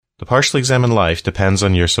The Partially Examined Life depends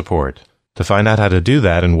on your support. To find out how to do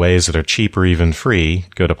that in ways that are cheap or even free,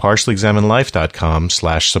 go to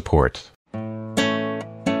partiallyexaminedlife.com/support.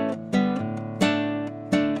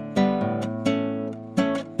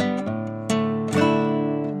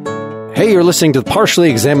 Hey, you're listening to the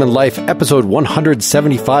Partially Examined Life, episode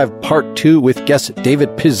 175, part 2, with guest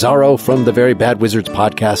David Pizarro from the Very Bad Wizards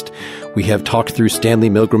podcast. We have talked through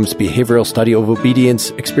Stanley Milgram's behavioral study of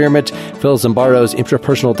obedience experiment, Phil Zimbardo's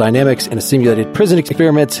interpersonal dynamics, and a simulated prison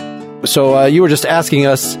experiment. So you were just asking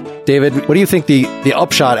us, David, what do you think the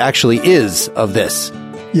upshot actually is of this?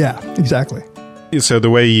 Yeah, exactly. So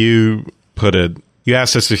the way you put it, you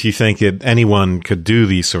asked us if you think anyone could do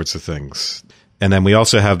these sorts of things. And then we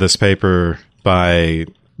also have this paper by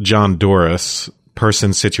John Doris,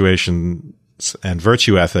 Person, Situations, and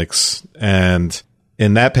Virtue Ethics. And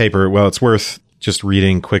in that paper, well, it's worth just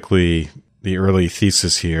reading quickly the early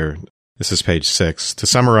thesis here. This is page 6. To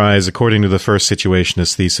summarize, according to the first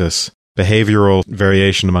situationist thesis, behavioral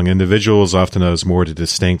variation among individuals often owes more to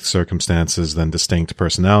distinct circumstances than distinct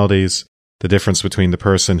personalities. The difference between the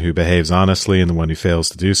person who behaves honestly and the one who fails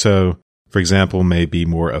to do so, for example, may be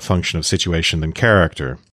more a function of situation than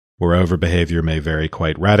character. Moreover, behavior may vary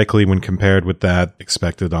quite radically when compared with that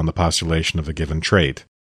expected on the postulation of a given trait.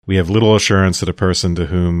 We have little assurance that a person to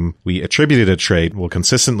whom we attributed a trait will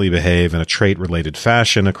consistently behave in a trait-related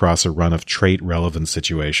fashion across a run of trait-relevant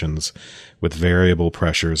situations with variable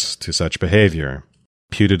pressures to such behavior.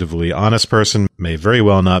 A putatively honest person may very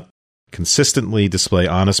well not consistently display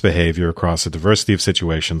honest behavior across a diversity of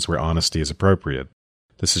situations where honesty is appropriate.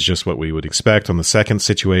 This is just what we would expect on the second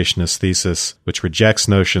situationist thesis, which rejects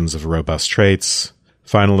notions of robust traits.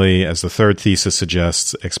 Finally, as the third thesis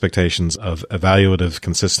suggests, expectations of evaluative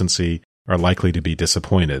consistency are likely to be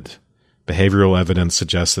disappointed. Behavioral evidence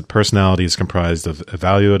suggests that personality is comprised of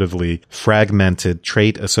evaluatively fragmented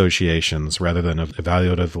trait associations rather than of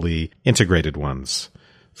evaluatively integrated ones.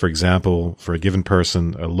 For example, for a given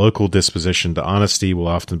person, a local disposition to honesty will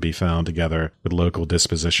often be found together with local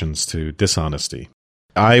dispositions to dishonesty.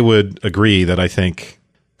 I would agree that I think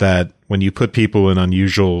that when you put people in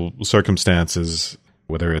unusual circumstances,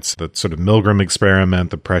 whether it's the sort of Milgram experiment,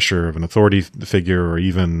 the pressure of an authority figure, or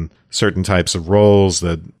even certain types of roles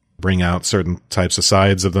that bring out certain types of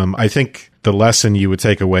sides of them, I think the lesson you would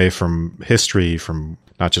take away from history, from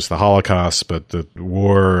not just the Holocaust, but the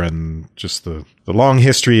war and just the long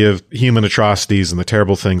history of human atrocities and the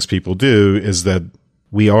terrible things people do, is that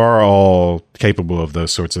we are all capable of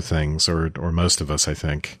those sorts of things, or most of us, I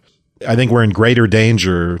think. I think we're in greater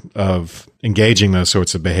danger of engaging those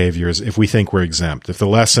sorts of behaviors if we think we're exempt. If the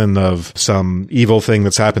lesson of some evil thing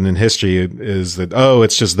that's happened in history is that, oh,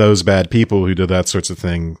 it's just those bad people who do that sorts of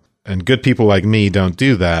thing, and good people like me don't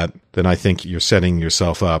do that, then I think you're setting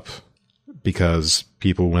yourself up, because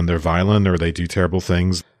people, when they're violent or they do terrible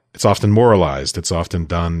things, it's often moralized. It's often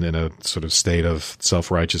done in a sort of state of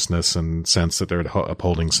self-righteousness and sense that they're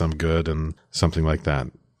upholding some good and something like that.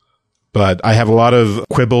 But I have a lot of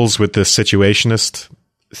quibbles with this situationist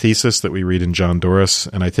thesis that we read in John Doris,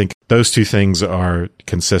 and I think those two things are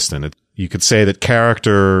consistent. You could say that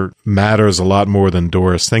character matters a lot more than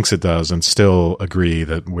Doris thinks it does, and still agree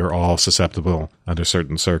that we're all susceptible under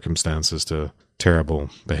certain circumstances to terrible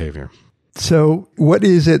behavior. So what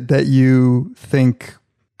is it that you think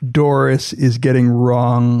Doris is getting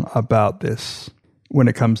wrong about this when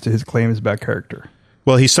it comes to his claims about character?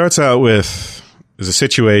 Well, he starts out with, there's a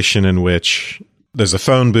situation in which there's a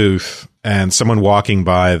phone booth and someone walking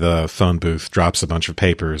by the phone booth drops a bunch of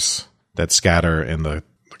papers that scatter in the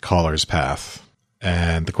caller's path.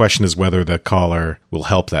 And the question is whether the caller will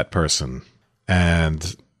help that person.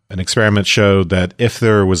 And an experiment showed that if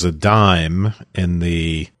there was a dime in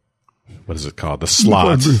the, what is it called? The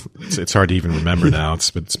slot. It's hard to even remember now.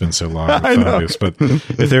 It's been so long. But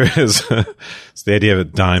if there is, it's the idea of a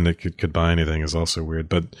dime that could buy anything is also weird.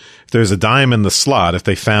 But if there's a dime in the slot, if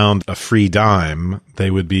they found a free dime, they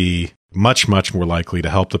would be much, much more likely to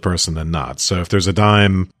help the person than not. So if there's a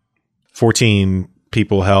dime, 14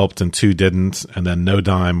 people helped and 2 didn't, and then no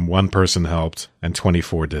dime, 1 person helped and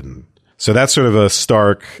 24 didn't. So that's sort of a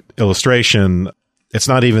stark illustration. It's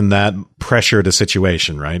not even that pressured a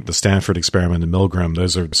situation, right? The Stanford experiment and Milgram,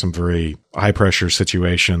 those are some very high-pressure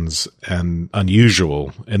situations and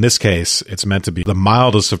unusual. In this case, it's meant to be the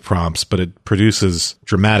mildest of prompts, but it produces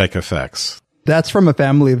dramatic effects. That's from a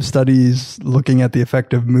family of studies looking at the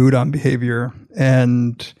effect of mood on behavior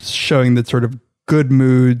and showing that sort of good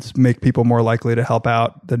moods make people more likely to help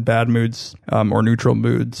out than bad moods or neutral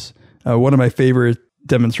moods. One of my favorite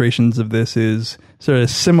demonstrations of this is sort of a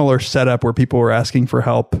similar setup where people were asking for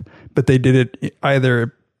help, but they did it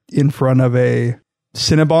either in front of a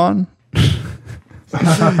Cinnabon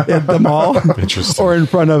at the mall, Interesting. or in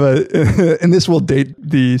front of and this will date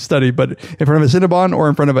the study, but in front of a Cinnabon or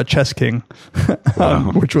in front of a Chess King,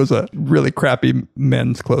 which was a really crappy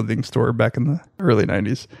men's clothing store back in the early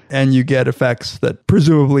 90s. And you get effects that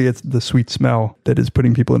presumably it's the sweet smell that is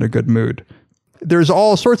putting people in a good mood. There's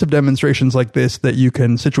all sorts of demonstrations like this that you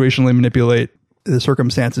can situationally manipulate the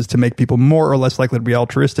circumstances to make people more or less likely to be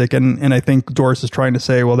altruistic. And I think Doris is trying to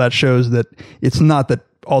say, well, that shows that it's not that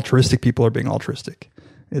altruistic people are being altruistic.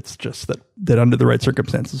 It's just that under the right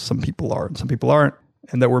circumstances, some people are and some people aren't.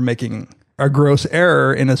 And that we're making a gross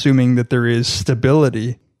error in assuming that there is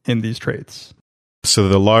stability in these traits. So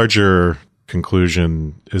the larger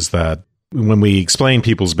conclusion is that when we explain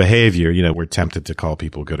people's behavior, we're tempted to call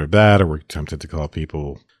people good or bad, or we're tempted to call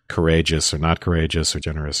people courageous or not courageous, or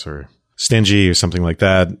generous or stingy or something like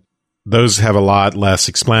that. Those have a lot less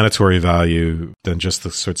explanatory value than just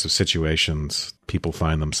the sorts of situations people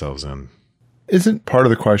find themselves in. Isn't part of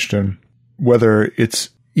the question whether it's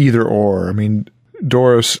either or? I mean,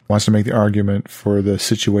 Doris wants to make the argument for the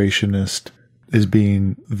situationist as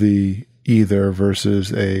being the either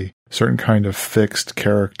versus a certain kind of fixed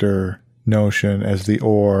character notion as the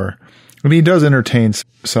or. I mean, he does entertain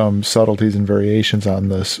some subtleties and variations on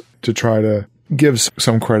this to try to give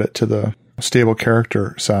some credit to the stable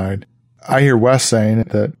character side. I hear Wes saying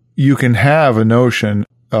that you can have a notion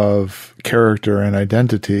of character and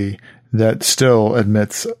identity that still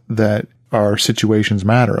admits that our situations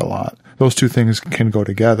matter a lot. Those two things can go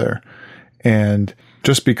together. And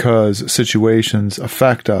just because situations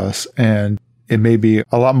affect us, and it may be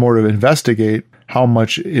a lot more to investigate how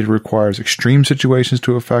much it requires extreme situations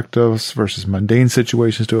to affect us versus mundane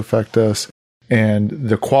situations to affect us. And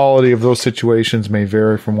the quality of those situations may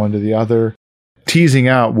vary from one to the other. Teasing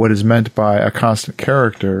out what is meant by a constant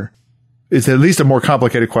character is at least a more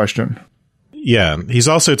complicated question. Yeah. He's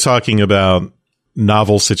also talking about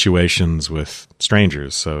novel situations with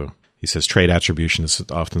strangers. So he says trait attribution is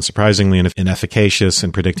often surprisingly inefficacious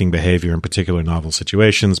in predicting behavior in particular novel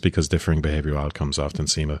situations because differing behavioral outcomes often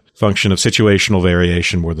seem a function of situational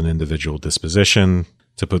variation more than individual disposition.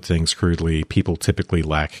 To put things crudely, people typically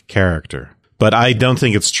lack character. But I don't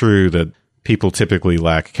think it's true that people typically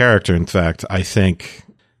lack character. In fact, I think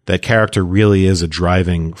that character really is a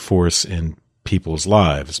driving force in people's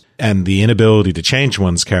lives. And the inability to change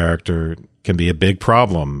one's character can be a big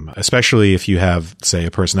problem, especially if you have, say,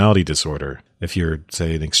 a personality disorder. If you're,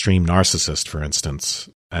 say, an extreme narcissist, for instance,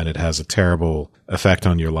 and it has a terrible effect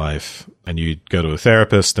on your life, and you go to a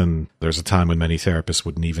therapist, and there's a time when many therapists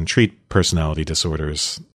wouldn't even treat personality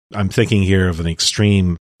disorders. I'm thinking here of an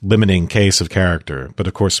extreme limiting case of character. But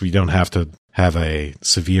of course, we don't have to have a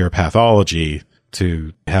severe pathology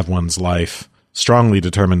to have one's life strongly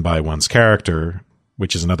determined by one's character,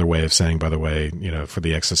 which is another way of saying, by the way, for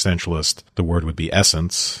the existentialist, the word would be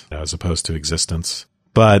essence as opposed to existence.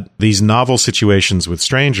 But these novel situations with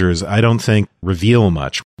strangers, I don't think reveal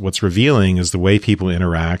much. What's revealing is the way people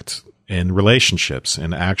interact in relationships,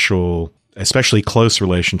 in actual, especially close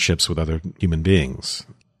relationships with other human beings.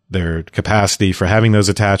 Their capacity for having those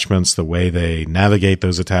attachments, the way they navigate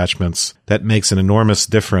those attachments, that makes an enormous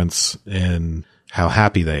difference in how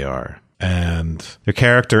happy they are. And their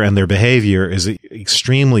character and their behavior is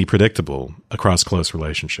extremely predictable across close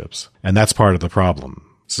relationships. And that's part of the problem.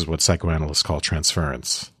 This is what psychoanalysts call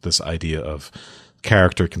transference, this idea of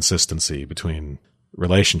character consistency between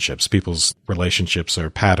relationships. People's relationships are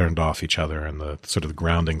patterned off each other, and the sort of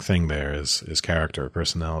grounding thing there is character,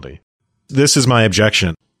 personality. This is my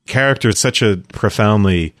objection. Character is such a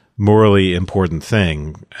profoundly morally important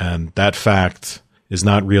thing, and that fact is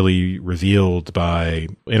not really revealed by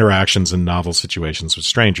interactions in novel situations with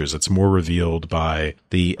strangers. It's more revealed by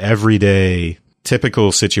the everyday,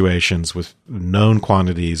 typical situations with known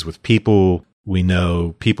quantities, with people we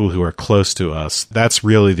know, people who are close to us. That's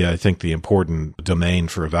really, I think, the important domain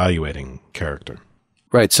for evaluating character.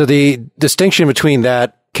 Right. So the distinction between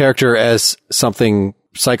that character as something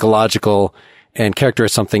psychological and character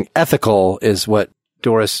as something ethical is what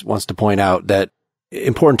Doris wants to point out, that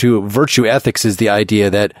important to virtue ethics is the idea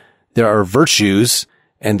that there are virtues,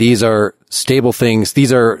 and these are stable things.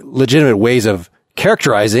 These are legitimate ways of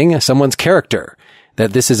characterizing someone's character,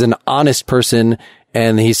 that this is an honest person.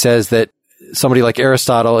 And he says that somebody like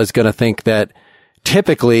Aristotle is going to think that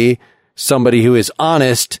typically somebody who is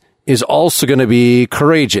honest is also going to be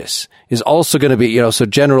courageous, is also going to be, so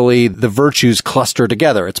generally the virtues cluster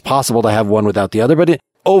together. It's possible to have one without the other, but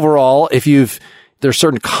overall, there's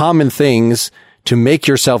certain common things to make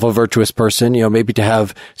yourself a virtuous person, maybe to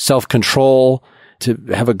have self-control to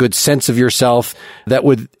have a good sense of yourself that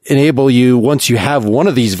would enable you, once you have one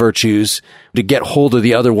of these virtues, to get hold of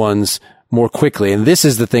the other ones more quickly. And this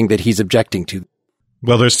is the thing that he's objecting to.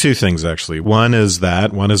 Well, there's two things, actually. One is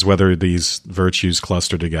whether these virtues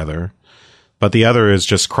cluster together. But the other is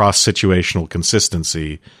just cross-situational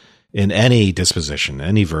consistency in any disposition,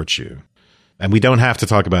 any virtue. And we don't have to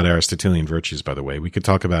talk about Aristotelian virtues, by the way. We could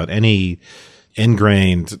talk about any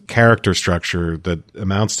ingrained character structure that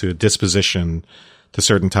amounts to a disposition to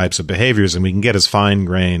certain types of behaviors, and we can get as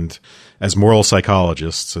fine-grained as moral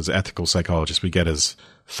psychologists, as ethical psychologists, we get as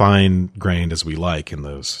fine-grained as we like in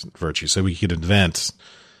those virtues. So we could invent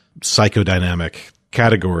psychodynamic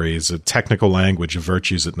categories, a technical language of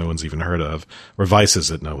virtues that no one's even heard of, or vices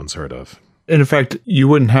that no one's heard of. And in fact, you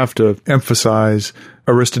wouldn't have to emphasize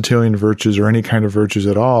Aristotelian virtues or any kind of virtues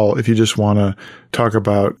at all if you just want to talk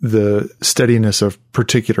about the steadiness of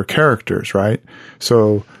particular characters, right?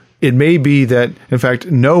 So it may be that, in fact,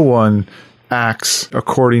 no one acts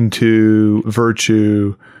according to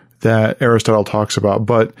virtue that Aristotle talks about,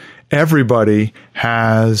 but everybody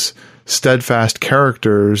has steadfast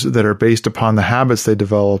characters that are based upon the habits they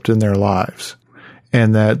developed in their lives.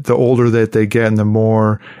 And that the older that they get and the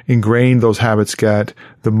more ingrained those habits get,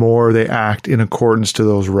 the more they act in accordance to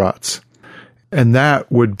those ruts. And that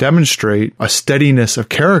would demonstrate a steadiness of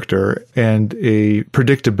character and a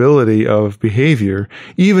predictability of behavior,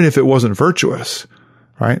 even if it wasn't virtuous,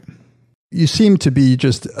 right? You seem to be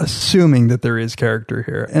just assuming that there is character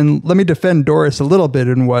here. And let me defend Doris a little bit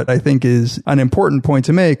in what I think is an important point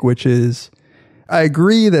to make, which is I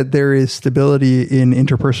agree that there is stability in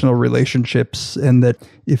interpersonal relationships and that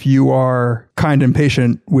if you are kind and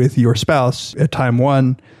patient with your spouse at time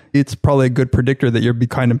 1, it's probably a good predictor that you'll be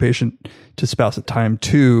kind and patient to spouse at time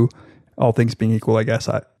 2, all things being equal, I guess.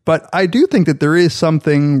 But I do think that there is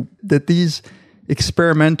something that these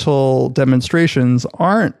experimental demonstrations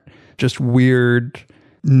aren't just weird,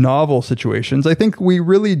 novel situations. I think we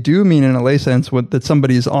really do mean in a lay sense that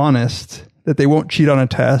somebody is honest, that they won't cheat on a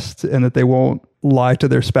test and that they won't lie to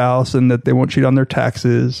their spouse and that they won't cheat on their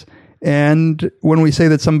taxes. And when we say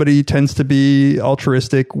that somebody tends to be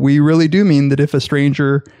altruistic, we really do mean that if a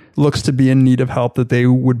stranger looks to be in need of help, that they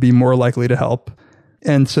would be more likely to help.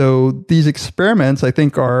 And so these experiments, I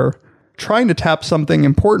think, are trying to tap something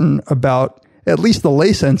important about at least the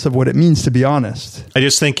lay sense of what it means to be honest. I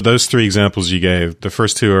just think those three examples you gave, the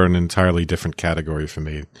first two are an entirely different category for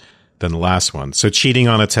me than the last one. So cheating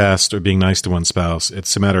on a test or being nice to one's spouse,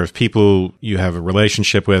 it's a matter of people you have a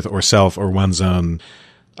relationship with or self or one's own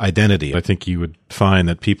identity. I think you would find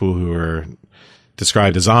that people who are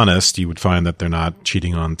described as honest, you would find that they're not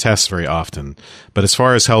cheating on tests very often. But as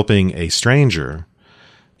far as helping a stranger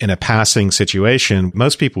in a passing situation,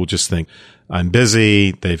 most people just think, I'm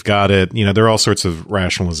busy, they've got it. You know, there are all sorts of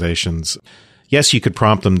rationalizations. Yes, you could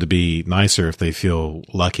prompt them to be nicer if they feel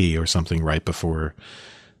lucky or something right before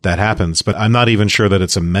that happens, but I'm not even sure that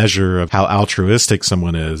it's a measure of how altruistic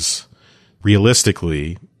someone is,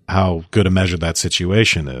 realistically, how good a measure that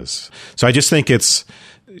situation is. So I just think it's,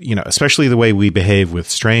 you know, especially the way we behave with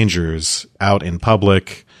strangers out in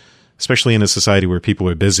public, especially in a society where people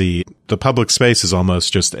are busy, the public space is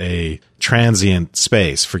almost just a transient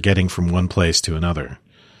space for getting from one place to another.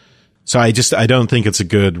 So I don't think it's a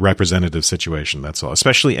good representative situation, that's all,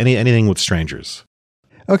 especially anything with strangers.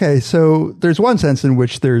 Okay, so there's one sense in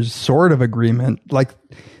which there's sort of agreement, like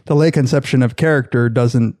the lay conception of character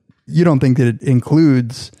you don't think that it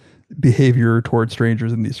includes behavior towards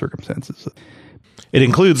strangers in these circumstances. It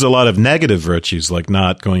includes a lot of negative virtues, like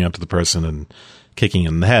not going up to the person and kicking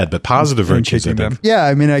in the head, but positive virtues, I think. Yeah,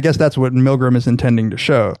 I mean, I guess that's what Milgram is intending to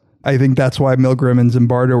show. I think that's why Milgram and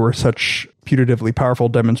Zimbardo were such putatively powerful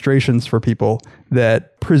demonstrations for people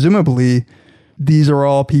that presumably these are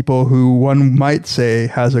all people who one might say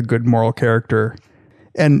has a good moral character.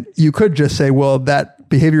 And you could just say, well, that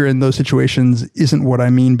behavior in those situations isn't what I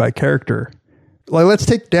mean by character. Like, let's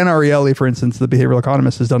take Dan Ariely, for instance, the behavioral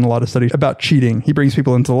economist, has done a lot of studies about cheating. He brings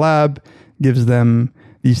people into the lab, gives them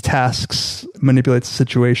these tasks, manipulates the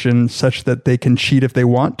situation such that they can cheat if they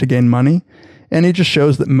want to gain money. And he just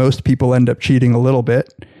shows that most people end up cheating a little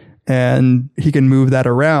bit. And he can move that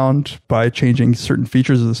around by changing certain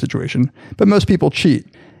features of the situation. But most people cheat.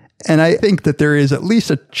 And I think that there is at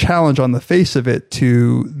least a challenge on the face of it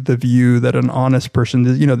to the view that an honest person,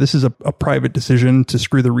 this is a private decision to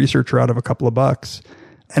screw the researcher out of a couple of bucks.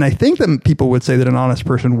 And I think that people would say that an honest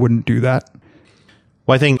person wouldn't do that.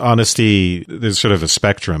 Well, I think honesty, there's sort of a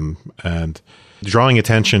spectrum, and drawing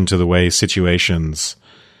attention to the way situations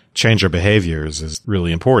change our behaviors is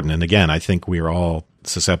really important. And again, I think we are all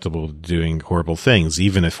susceptible to doing horrible things,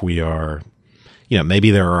 even if we are,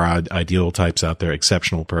 maybe there are ideal types out there,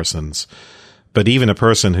 exceptional persons. But even a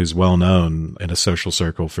person who's well known in a social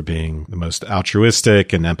circle for being the most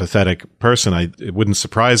altruistic and empathetic person, it wouldn't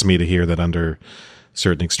surprise me to hear that under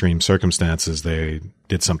certain extreme circumstances they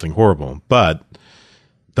did something horrible. But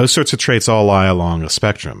those sorts of traits all lie along a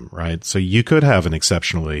spectrum, right? So you could have an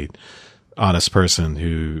exceptionally honest person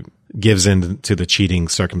who gives in to the cheating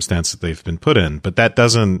circumstance that they've been put in, but that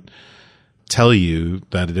doesn't tell you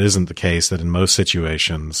that it isn't the case that in most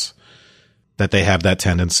situations that they have that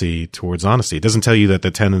tendency towards honesty. It doesn't tell you that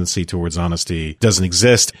the tendency towards honesty doesn't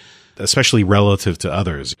exist, especially relative to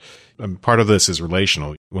others. And part of this is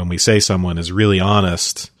relational. When we say someone is really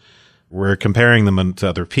honest, we're comparing them to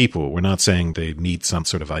other people. We're not saying they meet some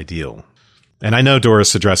sort of ideal. And I know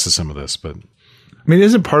Doris addresses some of this, but I mean,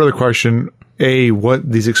 isn't part of the question, A,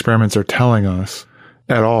 what these experiments are telling us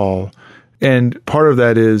at all? And part of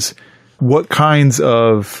that is what kinds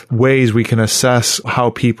of ways we can assess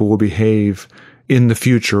how people will behave in the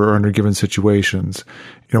future or under given situations.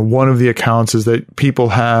 One of the accounts is that people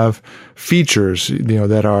have features,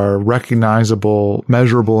 that are recognizable,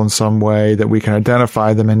 measurable in some way, that we can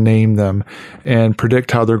identify them and name them and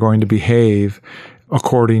predict how they're going to behave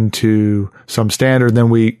according to some standard. Then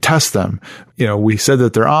we test them. We said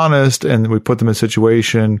that they're honest, and we put them in a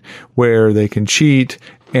situation where they can cheat,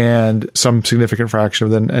 and some significant fraction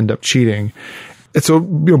of them end up cheating. And so,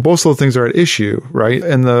 both of those things are at issue, right?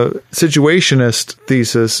 And the situationist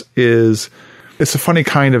thesis it's a funny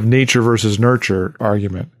kind of nature versus nurture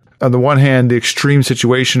argument. On the one hand, the extreme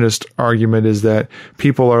situationist argument is that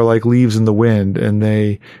people are like leaves in the wind and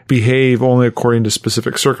they behave only according to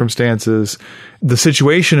specific circumstances. The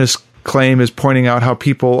situationist claim is pointing out how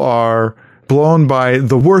people are blown by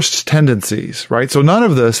the worst tendencies, right? So none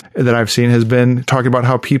of this that I've seen has been talking about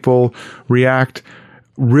how people react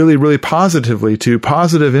really, really positively to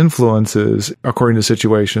positive influences according to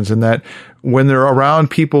situations, and that when they're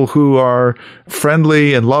around people who are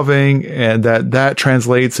friendly and loving, and that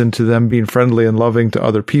translates into them being friendly and loving to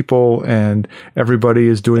other people, and everybody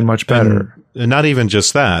is doing much better. And not even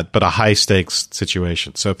just that, but a high stakes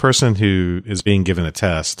situation. So a person who is being given a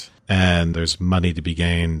test and there's money to be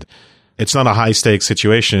gained, it's not a high stakes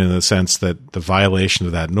situation in the sense that the violation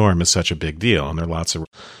of that norm is such a big deal. And there are lots of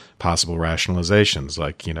possible rationalizations,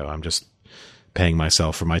 like, I'm just paying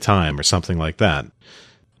myself for my time or something like that.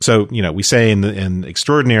 So, we say in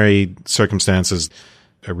extraordinary circumstances,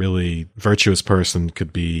 a really virtuous person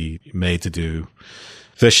could be made to do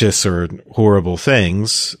vicious or horrible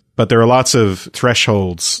things, but there are lots of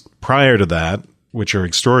thresholds prior to that, which are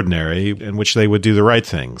extraordinary, in which they would do the right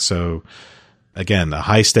thing. So again, a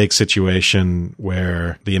high stakes situation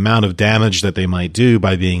where the amount of damage that they might do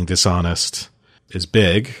by being dishonest is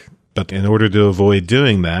big, but in order to avoid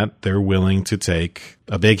doing that, they're willing to take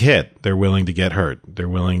a big hit. They're willing to get hurt. They're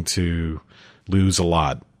willing to lose a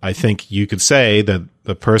lot. I think you could say that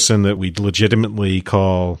the person that we legitimately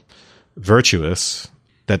call virtuous,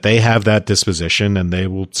 that they have that disposition and they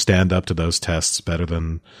will stand up to those tests better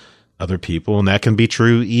than other people. And that can be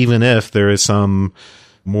true even if there is some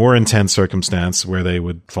more intense circumstance where they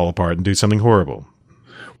would fall apart and do something horrible.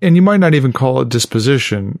 And you might not even call it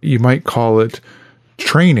disposition. You might call it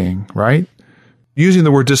training, right? Using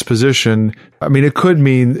the word disposition, it could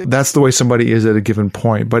mean that's the way somebody is at a given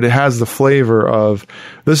point, but it has the flavor of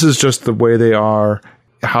this is just the way they are,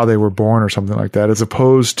 how they were born or something like that, as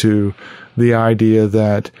opposed to the idea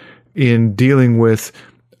that in dealing with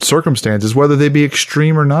circumstances, whether they be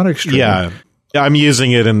extreme or not extreme. Yeah. I'm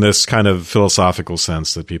using it in this kind of philosophical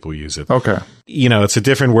sense that people use it. Okay. It's a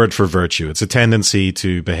different word for virtue. It's a tendency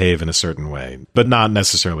to behave in a certain way, but not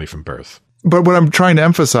necessarily from birth. But what I'm trying to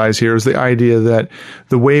emphasize here is the idea that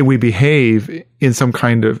the way we behave in some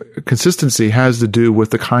kind of consistency has to do with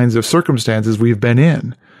the kinds of circumstances we've been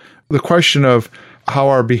in. The question of how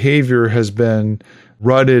our behavior has been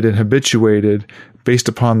rutted and habituated based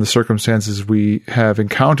upon the circumstances we have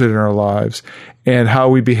encountered in our lives, and how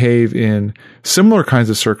we behave in similar kinds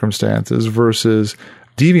of circumstances versus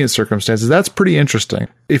deviant circumstances, that's pretty interesting.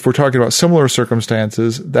 If we're talking about similar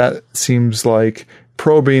circumstances, that seems like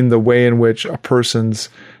probing the way in which a person's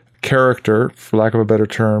character, for lack of a better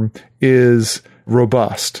term, is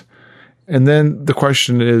robust. And then the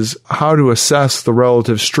question is how to assess the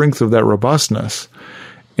relative strength of that robustness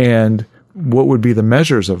and what would be the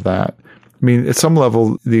measures of that. At some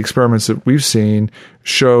level, the experiments that we've seen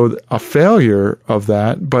showed a failure of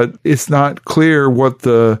that, but it's not clear what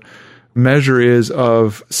the measure is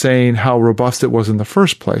of saying how robust it was in the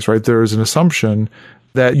first place, right? There is an assumption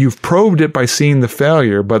that you've probed it by seeing the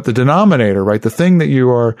failure, but the denominator, right, the thing that you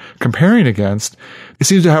are comparing against, it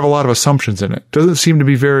seems to have a lot of assumptions in it. It doesn't seem to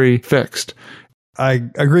be very fixed. I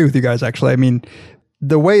agree with you guys, actually. I mean,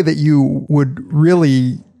 the way that you would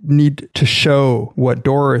really need to show what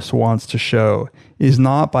Doris wants to show is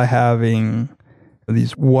not by having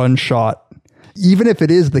these one-shot. Even if it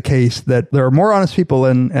is the case that there are more honest people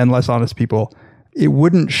and less honest people, it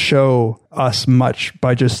wouldn't show us much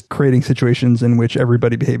by just creating situations in which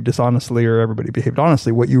everybody behaved dishonestly or everybody behaved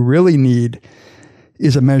honestly. What you really need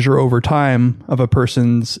is a measure over time of a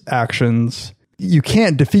person's actions. You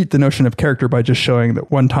can't defeat the notion of character by just showing that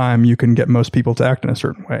one time you can get most people to act in a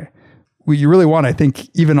certain way. What you really want, I think,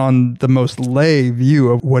 even on the most lay view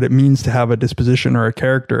of what it means to have a disposition or a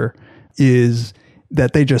character, is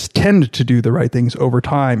that they just tend to do the right things over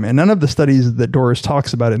time. And none of the studies that Doris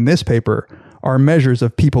talks about in this paper are measures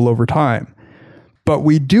of people over time. But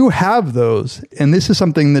we do have those, and this is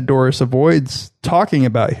something that Doris avoids talking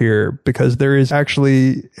about here, because there is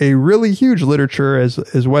actually a really huge literature,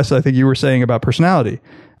 as Wes, I think you were saying, about personality.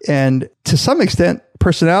 And to some extent,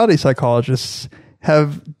 personality psychologists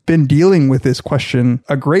have been dealing with this question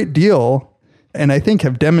a great deal, and I think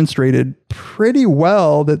have demonstrated pretty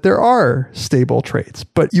well that there are stable traits.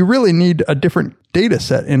 But you really need a different data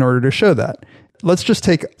set in order to show that. Let's just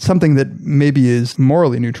take something that maybe is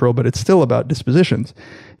morally neutral, but it's still about dispositions.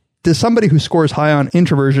 Does somebody who scores high on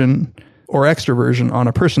introversion or extroversion on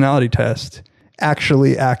a personality test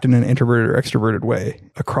actually act in an introverted or extroverted way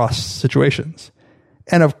across situations?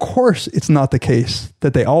 And of course, it's not the case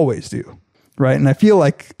that they always do, right? And I feel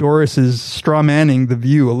like Doris is strawmanning the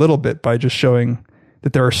view a little bit by just showing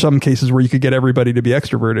that there are some cases where you could get everybody to be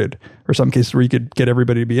extroverted, or some cases where you could get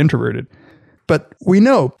everybody to be introverted. But we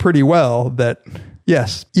know pretty well that,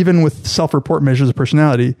 yes, even with self-report measures of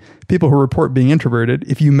personality, people who report being introverted,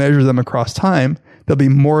 if you measure them across time, they'll be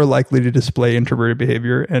more likely to display introverted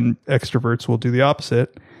behavior, and extroverts will do the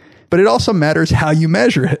opposite. But it also matters how you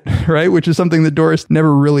measure it, right? Which is something that Doris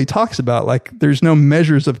never really talks about. Like, there's no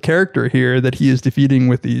measures of character here that he is defeating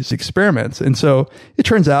with these experiments. And so it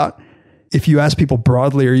turns out, if you ask people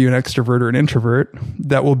broadly, are you an extrovert or an introvert,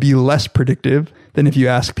 that will be less predictive than if you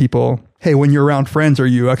ask people, hey, when you're around friends, are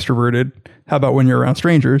you extroverted? How about when you're around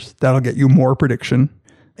strangers? That'll get you more prediction.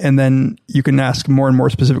 And then you can ask more and more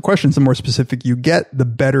specific questions. The more specific you get, the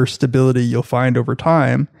better stability you'll find over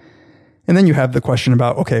time. And then you have the question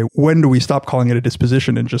about, okay, when do we stop calling it a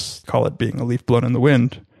disposition and just call it being a leaf blown in the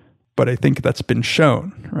wind? But I think that's been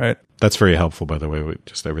shown, right? That's very helpful, by the way, with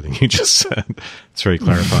just everything you just said. It's very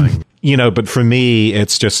clarifying. But for me,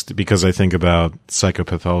 it's just because I think about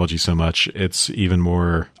psychopathology so much, it's even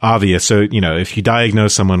more obvious. So, if you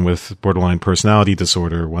diagnose someone with borderline personality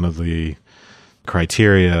disorder, one of the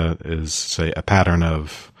criteria is, say, a pattern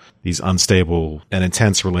of these unstable and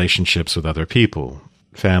intense relationships with other people,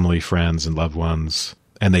 family, friends, and loved ones.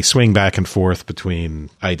 And they swing back and forth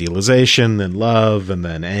between idealization and love and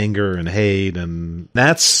then anger and hate. And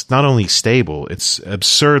that's not only stable, it's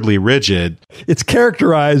absurdly rigid. It's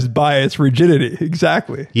characterized by its rigidity.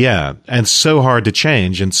 Exactly. Yeah. And so hard to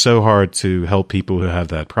change and so hard to help people who have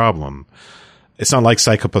that problem. It's not like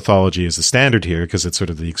psychopathology is the standard here, because it's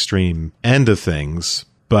sort of the extreme end of things.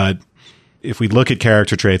 But if we look at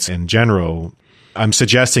character traits in general, I'm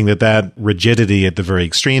suggesting that rigidity at the very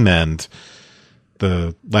extreme end,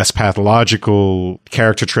 the less pathological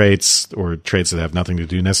character traits, or traits that have nothing to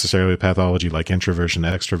do necessarily with pathology, like introversion,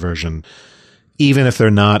 extroversion, even if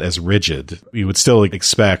they're not as rigid, you would still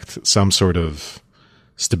expect some sort of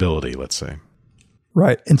stability, let's say.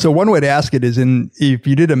 Right. And so one way to ask it is, if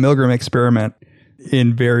you did a Milgram experiment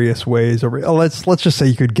in various ways, or let's just say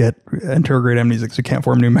you could get anterograde amnesics who can't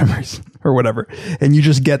form new memories or whatever, and you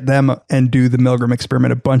just get them and do the Milgram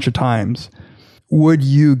experiment a bunch of times, would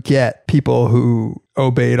you get people who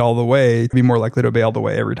obeyed all the way to be more likely to obey all the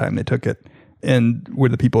way every time they took it? And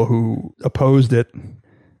would the people who opposed it,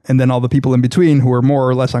 and then all the people in between who were more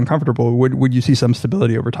or less uncomfortable, would you see some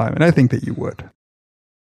stability over time? And I think that you would.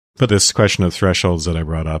 But this question of thresholds that I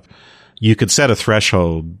brought up, you could set a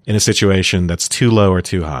threshold in a situation that's too low or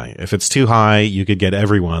too high. If it's too high, you could get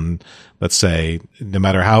everyone, let's say, no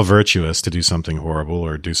matter how virtuous, to do something horrible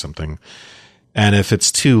or do something. And if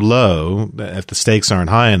it's too low, if the stakes aren't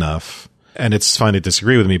high enough, and it's fine to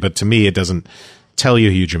disagree with me, but to me, it doesn't tell you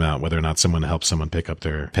a huge amount whether or not someone helps someone pick up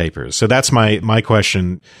their papers. So that's my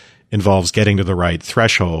question involves getting to the right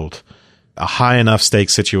threshold, a high enough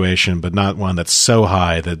stakes situation, but not one that's so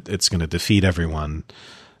high that it's going to defeat everyone.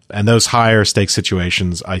 And those higher stakes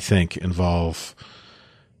situations, I think, involve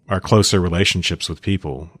our closer relationships with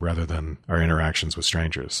people rather than our interactions with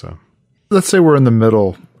strangers. So let's say we're in the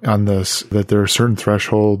middle on this, that there are certain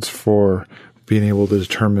thresholds for being able to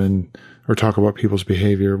determine or talk about people's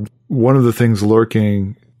behavior. One of the things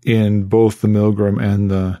lurking in both the Milgram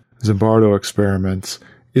and the Zimbardo experiments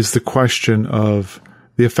is the question of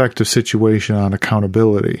the effect of situation on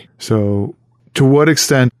accountability. So to what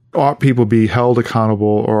extent ought people be held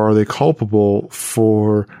accountable, or are they culpable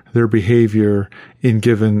for their behavior in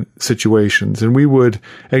given situations? And we would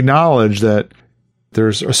acknowledge that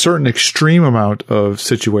there's a certain extreme amount of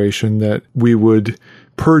situation that we would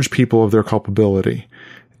purge people of their culpability.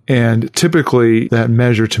 And typically that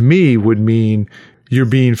measure to me would mean you're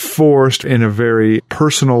being forced in a very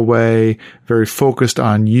personal way, very focused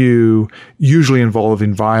on you, usually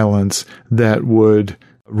involving violence that would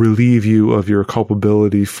relieve you of your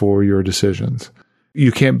culpability for your decisions.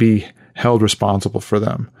 You can't be held responsible for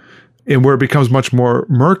them. And where it becomes much more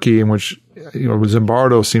murky, in which,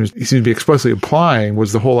 Zimbardo seems to be explicitly implying,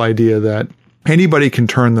 was the whole idea that anybody can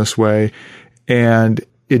turn this way, and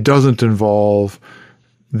it doesn't involve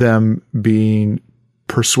them being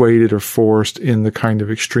persuaded or forced in the kind of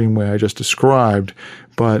extreme way I just described,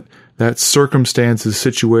 but that circumstances,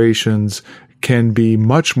 situations can be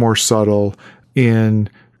much more subtle in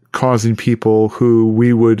causing people who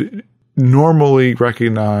we would normally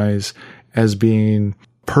recognize as being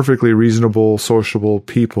perfectly reasonable, sociable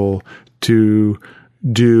people to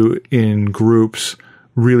do in groups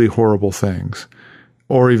really horrible things.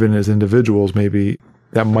 Or even as individuals, maybe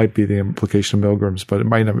that might be the implication of Milgram's, but it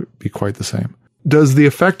might not be quite the same. Does the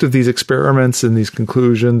effect of these experiments and these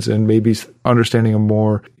conclusions, and maybe understanding a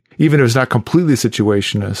more, even if it's not completely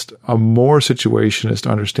situationist, a more situationist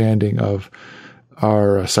understanding of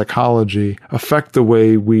our psychology, affect the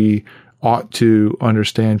way we ought to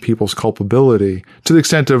understand people's culpability, to the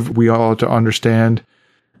extent of we ought to understand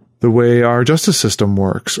the way our justice system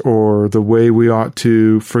works, or the way we ought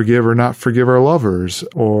to forgive or not forgive our lovers,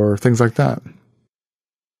 or things like that?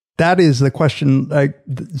 That is the question.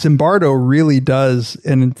 Zimbardo really does,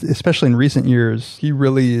 and especially in recent years, he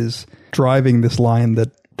really is driving this line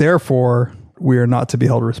that therefore we are not to be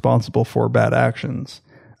held responsible for bad actions.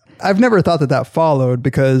 I've never thought that followed,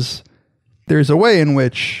 because there's a way in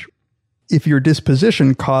which if your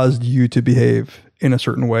disposition caused you to behave in a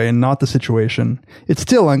certain way and not the situation, it's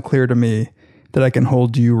still unclear to me that I can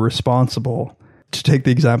hold you responsible. To take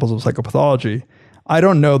the examples of psychopathology, I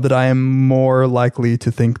don't know that I am more likely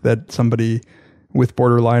to think that somebody with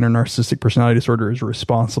borderline or narcissistic personality disorder is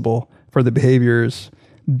responsible for the behaviors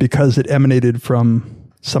because it emanated from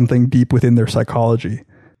something deep within their psychology.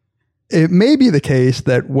 It may be the case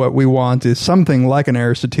that what we want is something like an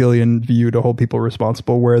Aristotelian view to hold people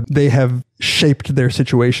responsible, where they have shaped their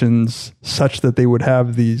situations such that they would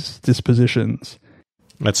have these dispositions.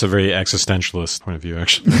 That's a very existentialist point of view,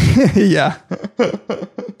 actually. Yeah.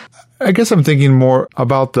 I guess I'm thinking more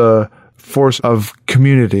about the force of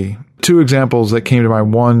community. Two examples that came to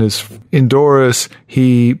mind. One is in Doris,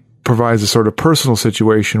 he provides a sort of personal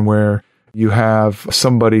situation where you have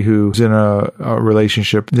somebody who's in a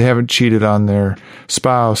relationship. They haven't cheated on their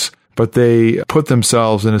spouse, but they put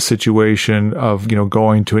themselves in a situation of,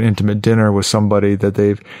 going to an intimate dinner with somebody that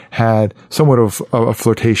they've had somewhat of a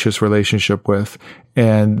flirtatious relationship with.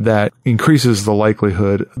 And that increases the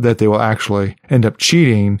likelihood that they will actually end up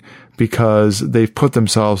cheating because they've put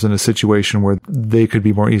themselves in a situation where they could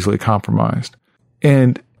be more easily compromised.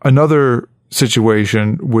 And another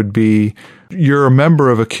situation would be you're a member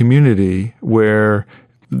of a community where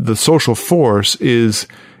the social force is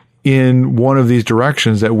in one of these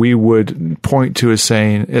directions that we would point to as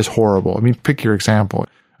saying is horrible. I mean, pick your example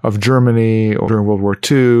of Germany or during World War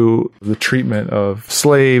II, the treatment of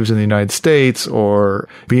slaves in the United States, or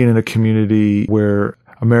being in a community where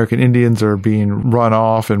American Indians are being run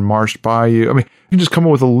off and marched by you. I mean, you can just come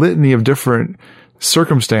up with a litany of different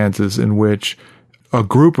circumstances in which a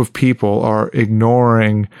group of people are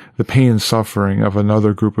ignoring the pain and suffering of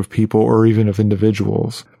another group of people or even of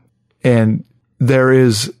individuals. And there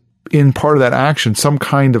is, in part of that action, some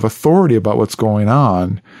kind of authority about what's going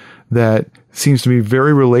on that seems to be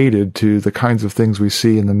very related to the kinds of things we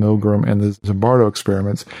see in the Milgram and the Zimbardo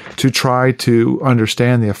experiments to try to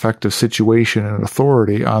understand the effect of situation and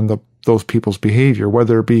authority on those people's behavior,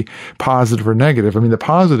 whether it be positive or negative. I mean, the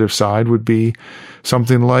positive side would be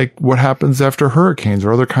something like what happens after hurricanes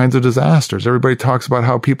or other kinds of disasters. Everybody talks about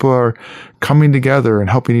how people are coming together and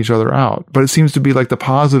helping each other out. But it seems to be like the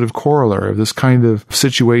positive corollary of this kind of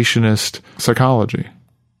situationist psychology.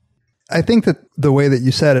 I think that the way that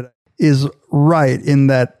you said it is right, in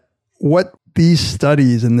that what these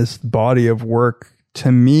studies and this body of work,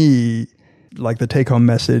 to me, like the take-home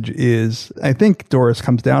message is, I think Doris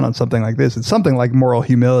comes down on something like this. It's something like moral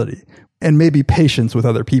humility and maybe patience with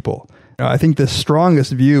other people. I think the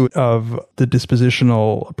strongest view of the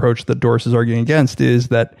dispositional approach that Doris is arguing against is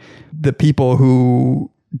that the people who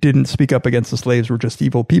didn't speak up against the slaves were just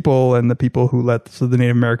evil people, and the people who let the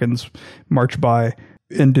Native Americans march by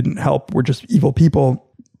and didn't help were just evil people.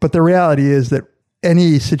 But the reality is that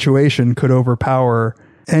any situation could overpower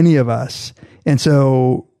any of us. And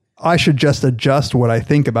so I should just adjust what I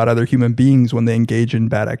think about other human beings when they engage in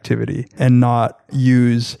bad activity and not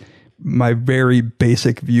use my very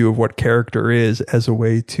basic view of what character is as a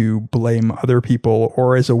way to blame other people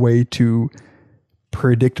or as a way to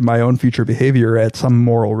predict my own future behavior at some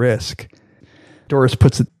moral risk. Doris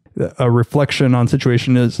puts it, a reflection on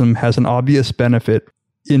situationism has an obvious benefit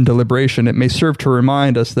in deliberation. It may serve to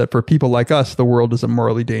remind us that for people like us, the world is a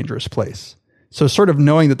morally dangerous place. So sort of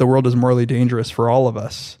knowing that the world is morally dangerous for all of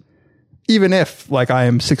us, even if like I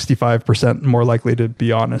am 65% more likely to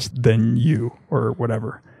be honest than you or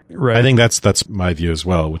whatever. Right. I think that's my view as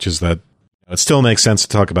well, which is that it still makes sense to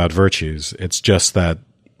talk about virtues. It's just that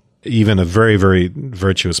even a very, very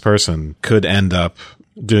virtuous person could end up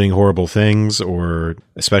doing horrible things, or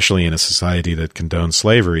especially in a society that condones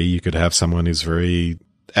slavery, you could have someone who's very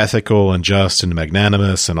ethical and just and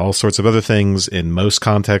magnanimous and all sorts of other things in most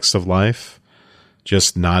contexts of life,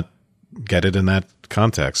 just not get it in that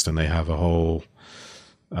context. And they have a whole,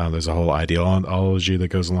 there's a whole ideology that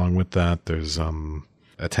goes along with that. There's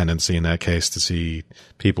a tendency in that case to see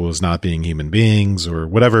people as not being human beings or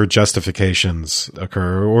whatever justifications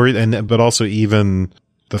occur, but also even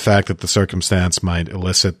the fact that the circumstance might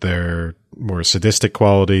elicit their more sadistic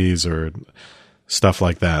qualities or stuff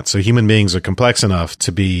like that. So human beings are complex enough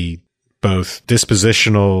to be both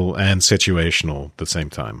dispositional and situational at the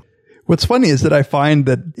same time. What's funny is that I find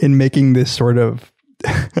that in making this sort of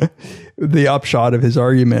the upshot of his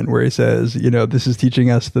argument where he says, this is teaching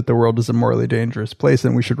us that the world is a morally dangerous place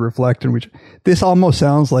and we should reflect, and this almost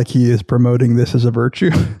sounds like he is promoting this as a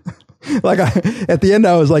virtue. Like at the end,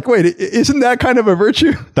 I was like, wait, isn't that kind of a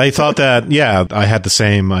virtue? I thought that, yeah, I had the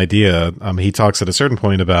same idea. He talks at a certain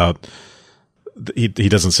point about, he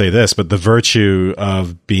doesn't say this, but the virtue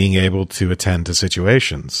of being able to attend to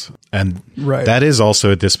situations. And that is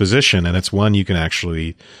also a disposition, and it's one you can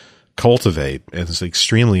actually cultivate. It's an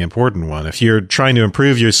extremely important one. If you're trying to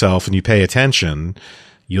improve yourself and you pay attention,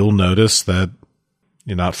 you'll notice that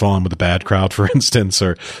you're not falling with a bad crowd, for instance,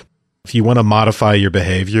 or if you want to modify your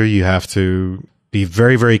behavior, you have to be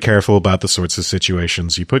very, very careful about the sorts of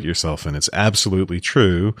situations you put yourself in. It's absolutely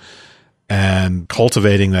true. And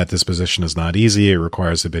cultivating that disposition is not easy. It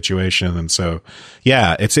requires habituation. And so,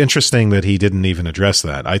 yeah, it's interesting that he didn't even address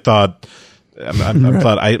that.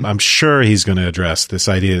 I'm sure he's going to address this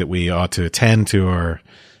idea that we ought to attend to our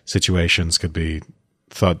situations could be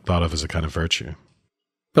thought of as a kind of virtue.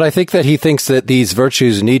 But I think that he thinks that these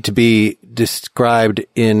virtues need to be described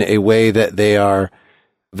in a way that they are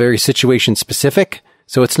very situation specific.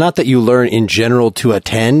 So it's not that you learn in general to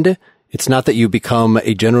attend. It's not that you become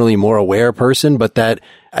a generally more aware person, but that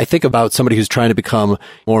I think about somebody who's trying to become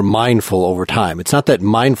more mindful over time. It's not that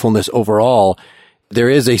mindfulness overall, there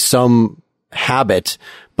is some habit,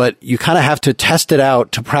 but you kind of have to test it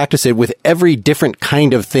out to practice it with every different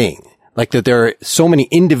kind of thing. Like that there are so many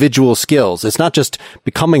individual skills. It's not just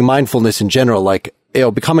becoming mindfulness in general, like,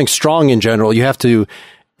 becoming strong in general. You have to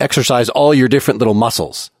exercise all your different little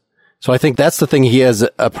muscles. So I think that's the thing he has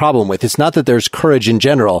a problem with. It's not that there's courage in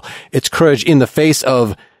general. It's courage in the face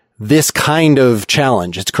of this kind of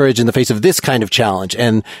challenge. It's courage in the face of this kind of challenge.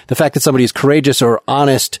 And the fact that somebody is courageous or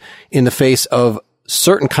honest in the face of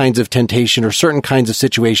certain kinds of temptation or certain kinds of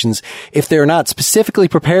situations, if they're not specifically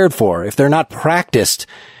prepared for, if they're not practiced,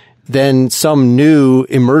 then some new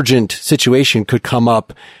emergent situation could come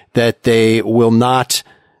up that they will not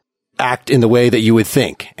act in the way that you would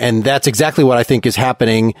think. And that's exactly what I think is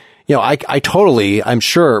happening. I totally, I'm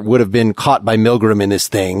sure, would have been caught by Milgram in this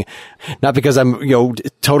thing. Not because I'm,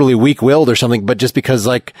 totally weak-willed or something, but just because,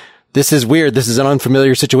 this is weird. This is an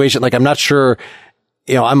unfamiliar situation. I'm not sure,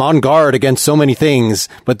 I'm on guard against so many things,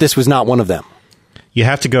 but this was not one of them. You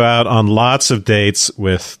have to go out on lots of dates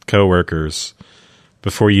with coworkers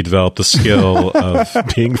before you develop the skill of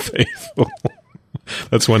being faithful.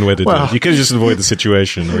 That's one way to do it. You could just avoid the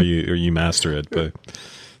situation, or you master it by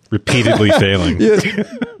repeatedly failing. Yeah.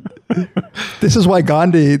 This is why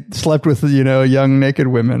Gandhi slept with young naked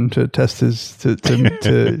women to test his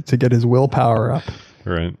to get his willpower up.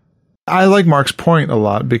 Right. I like Mark's point a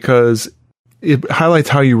lot because it highlights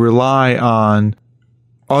how you rely on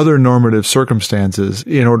other normative circumstances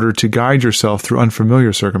in order to guide yourself through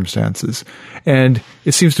unfamiliar circumstances. And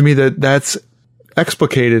it seems to me that that's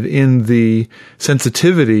explicated in the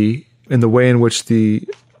sensitivity in the way in which the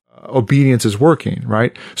obedience is working,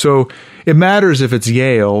 right? So it matters if it's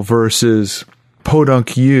Yale versus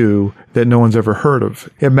Podunk U that no one's ever heard of.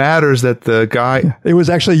 It matters that the guy... It was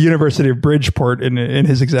actually University of Bridgeport in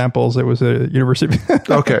his examples. It was a university.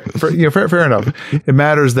 Okay. Fair enough. It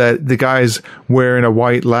matters that the guy's wearing a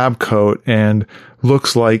white lab coat and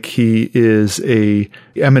looks like he is a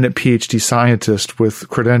eminent PhD scientist with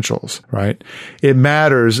credentials, right? It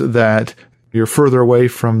matters that you're further away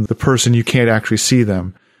from the person, you can't actually see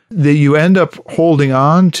them. That you end up holding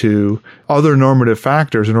on to other normative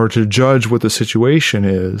factors in order to judge what the situation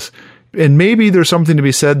is. And maybe there's something to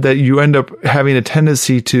be said that you end up having a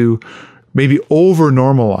tendency to maybe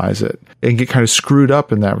over-normalize it and get kind of screwed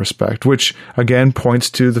up in that respect, which again points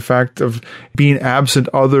to the fact of being absent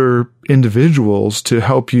other individuals to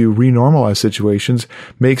help you renormalize situations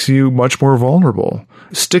makes you much more vulnerable.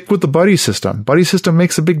 Stick with the buddy system. Buddy system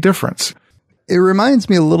makes a big difference. It reminds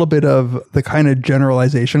me a little bit of the kind of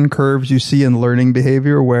generalization curves you see in learning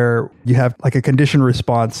behavior where you have like a conditioned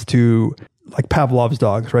response to like Pavlov's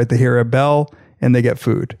dogs, right? They hear a bell and they get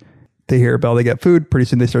food. They hear a bell, they get food. Pretty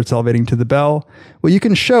soon they start salivating to the bell. Well, you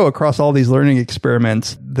can show across all these learning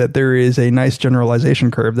experiments that there is a nice generalization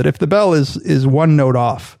curve that if the bell is one note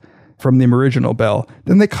off from the original bell,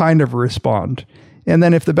 then they kind of respond. And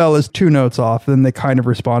then if the bell is two notes off, then they kind of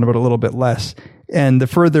respond, but a little bit less. And the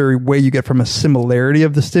further away you get from a similarity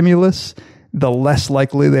of the stimulus, the less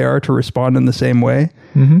likely they are to respond in the same way.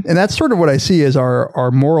 Mm-hmm. And that's sort of what I see as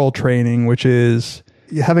our moral training, which is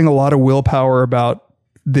having a lot of willpower about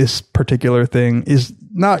this particular thing is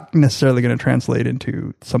not necessarily going to translate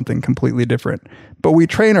into something completely different. But we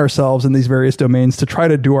train ourselves in these various domains to try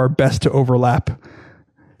to do our best to overlap,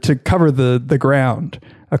 to cover the ground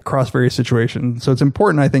across various situations. So it's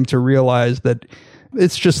important, I think, to realize that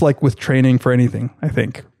it's just like with training for anything, I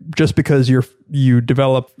think. Just because you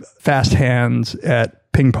develop fast hands at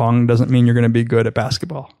ping pong doesn't mean you're going to be good at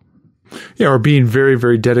basketball. Yeah, or being very,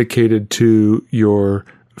 very dedicated to your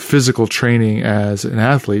physical training as an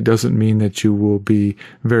athlete doesn't mean that you will be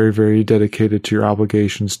very, very dedicated to your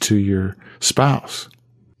obligations to your spouse.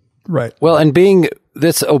 Right. Well, and being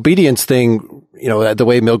this obedience thing, you know, the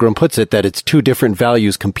way Milgram puts it, that it's two different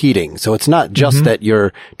values competing. So it's not just that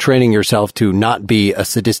you're training yourself to not be a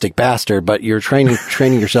sadistic bastard, but you're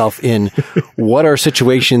training yourself in what are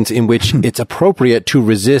situations in which it's appropriate to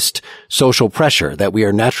resist social pressure, that we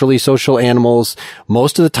are naturally social animals.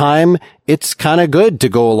 Most of the time, it's kind of good to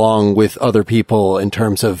go along with other people in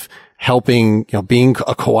terms of helping, you know, being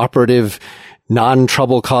a cooperative,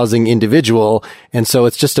 non-trouble causing individual. And so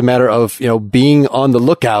it's just a matter of, you know, being on the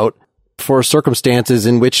lookout for circumstances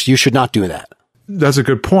in which you should not do that. That's a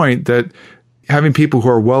good point, that having people who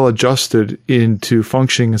are well adjusted into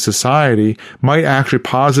functioning in society might actually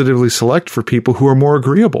positively select for people who are more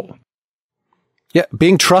agreeable. Yeah,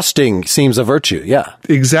 being trusting seems a virtue, yeah.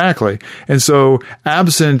 Exactly. And so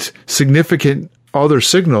absent significant other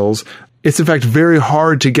signals, it's in fact very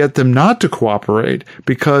hard to get them not to cooperate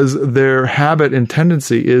because their habit and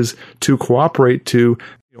tendency is to cooperate, to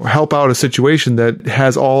help out a situation that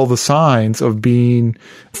has all the signs of being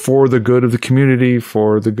for the good of the community,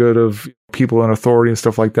 for the good of people in authority and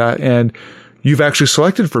stuff like that. And you've actually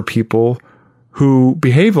selected for people who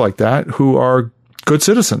behave like that, who are good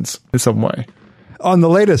citizens in some way. On the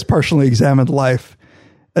latest Partially Examined Life,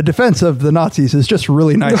 a defense of the Nazis is just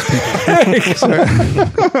really nice people.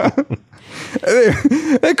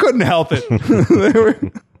 They couldn't help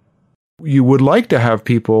it. You would like to have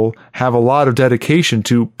people have a lot of dedication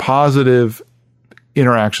to positive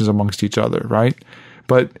interactions amongst each other, right?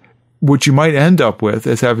 But what you might end up with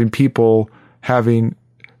is having people having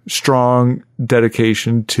strong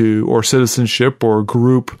dedication to or citizenship or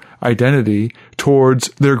group identity towards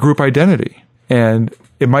their group identity. And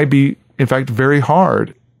it might be, in fact, very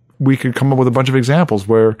hard. We could come up with a bunch of examples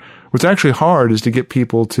where what's actually hard is to get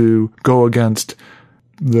people to go against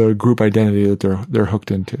the group identity that they're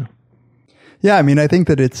hooked into. Yeah, I mean, I think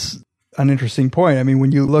that it's an interesting point. I mean,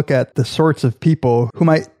 when you look at the sorts of people who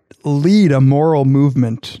might lead a moral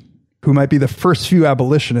movement, who might be the first few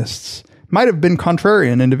abolitionists, might have been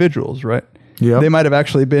contrarian individuals, right? Yeah. They might have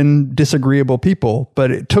actually been disagreeable people,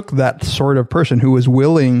 but it took that sort of person who was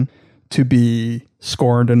willing to be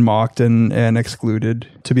scorned and mocked and excluded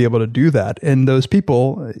to be able to do that. And those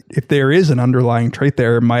people, if there is an underlying trait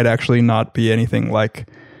there, might actually not be anything like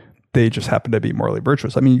they just happen to be morally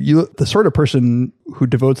virtuous. I mean, the sort of person who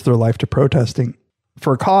devotes their life to protesting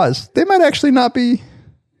for a cause, they might actually not be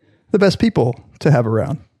the best people to have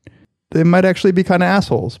around. They might actually be kind of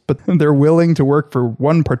assholes, but they're willing to work for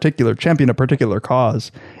champion a particular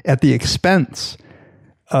cause at the expense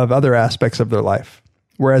of other aspects of their life.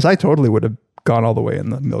 Whereas I totally would have gone all the way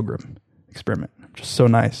in the Milgram experiment. Just so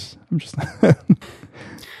nice.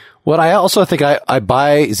 Well, I also think I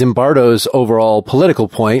buy Zimbardo's overall political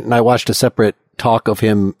point, and I watched a separate talk of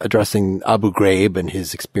him addressing Abu Ghraib and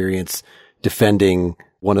his experience defending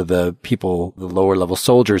one of the people, the lower level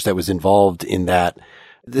soldiers that was involved in that.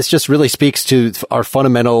 This just really speaks to our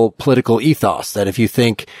fundamental political ethos that if you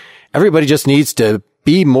think everybody just needs to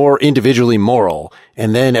be more individually moral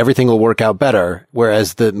and then everything will work out better,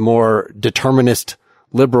 whereas the more determinist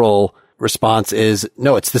liberal response is,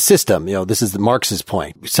 no, it's the system. This is the Marx's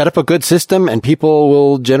point. Set up a good system and people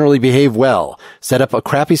will generally behave well. Set up a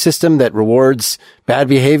crappy system that rewards bad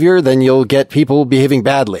behavior, then you'll get people behaving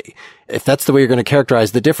badly. If that's the way you're going to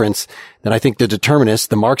characterize the difference, then I think the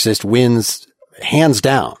determinist, the Marxist, wins hands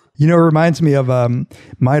down. It reminds me of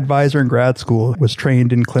my advisor in grad school was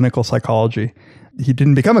trained in clinical psychology. He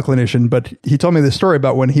didn't become a clinician, but he told me this story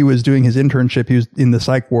about when he was doing his internship. He was in the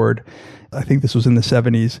psych ward. I think this was in the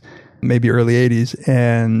 70s, maybe early 80s.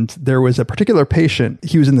 And there was a particular patient.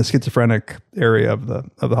 He was in the schizophrenic area of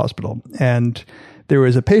the hospital. And there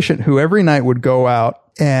was a patient who every night would go out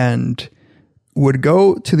and would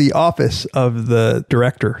go to the office of the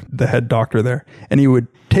director, the head doctor there, and he would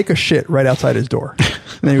take a shit right outside his door.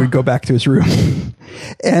 And then he would go back to his room.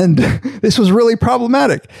 And this was really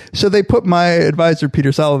problematic. So they put my advisor,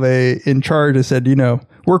 Peter Salve, in charge and said,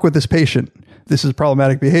 work with this patient. This is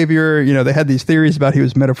problematic behavior. They had these theories about he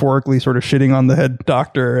was metaphorically sort of shitting on the head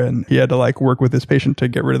doctor, and he had to work with this patient to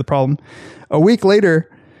get rid of the problem. A week later,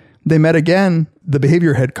 they met again. The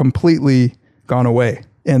behavior had completely gone away.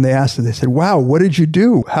 And they asked him, they said, wow, what did you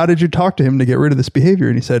do? How did you talk to him to get rid of this behavior?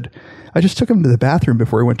 And he said, I just took him to the bathroom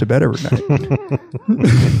before he went to bed every night.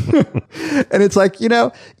 And it's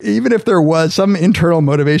even if there was some internal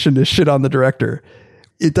motivation to shit on the director,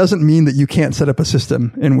 it doesn't mean that you can't set up a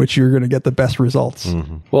system in which you're going to get the best results.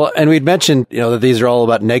 Mm-hmm. Well, and we'd mentioned, that these are all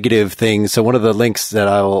about negative things. So one of the links that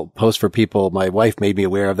I'll post for people, my wife made me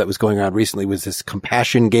aware of that was going around recently was this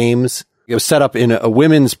compassion games. It was set up in a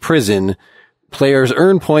women's prison. Players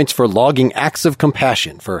earn points for logging acts of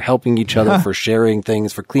compassion, for helping each other, for sharing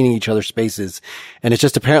things, for cleaning each other's spaces. And it's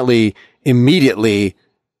just apparently immediately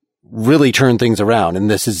really turned things around. And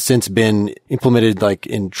this has since been implemented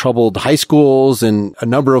in troubled high schools and a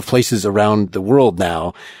number of places around the world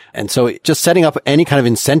now. And so just setting up any kind of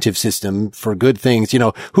incentive system for good things,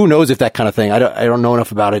 who knows if that kind of thing, I don't know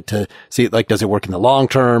enough about it to see, does it work in the long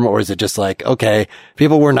term, or is it just okay,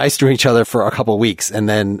 people were nice to each other for a couple of weeks and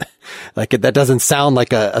then that doesn't sound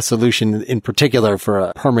like a solution in particular for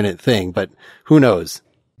a permanent thing, but who knows?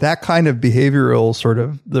 That kind of behavioral sort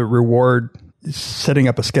of the reward, setting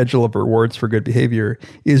up a schedule of rewards for good behavior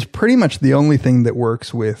is pretty much the only thing that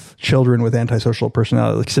works with children with antisocial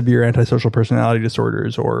personality, severe antisocial personality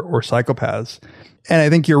disorders or psychopaths. And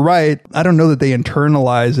I think you're right. I don't know that they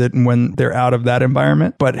internalize it when they're out of that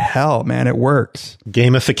environment, but hell, man, it works.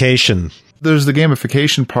 Gamification. There's the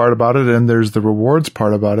gamification part about it, and there's the rewards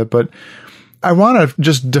part about it. But I want to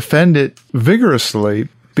just defend it vigorously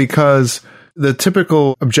because the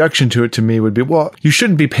typical objection to it to me would be, well, you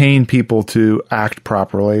shouldn't be paying people to act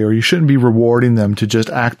properly, or you shouldn't be rewarding them to just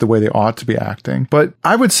act the way they ought to be acting. But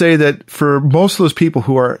I would say that for most of those people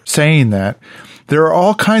who are saying that, there are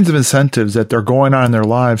all kinds of incentives that they're going on in their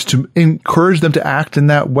lives to encourage them to act in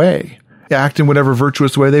that way, act in whatever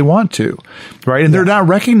virtuous way they want to, right? And they're not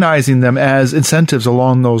recognizing them as incentives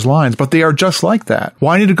along those lines, but they are just like that.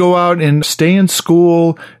 Wanting to go out and stay in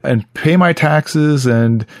school and pay my taxes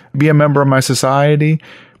and be a member of my society.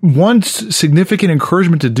 One significant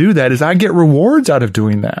encouragement to do that is I get rewards out of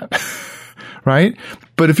doing that, right?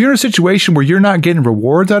 But if you're in a situation where you're not getting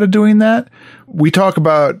rewards out of doing that, we talk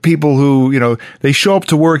about people who, they show up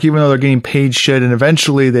to work even though they're getting paid shit, and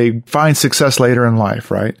eventually they find success later in life,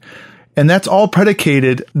 right? And that's all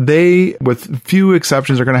predicated. They, with few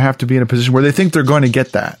exceptions, are going to have to be in a position where they think they're going to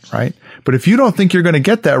get that, right? But if you don't think you're going to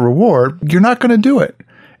get that reward, you're not going to do it.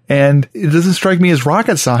 And it doesn't strike me as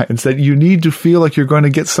rocket science that you need to feel like you're going to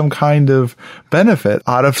get some kind of benefit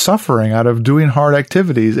out of suffering, out of doing hard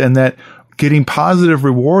activities, and that getting positive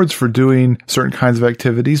rewards for doing certain kinds of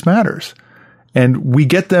activities matters. And we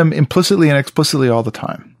get them implicitly and explicitly all the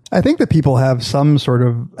time. I think that people have some sort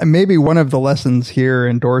of, maybe one of the lessons here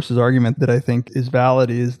in Doris's argument that I think is valid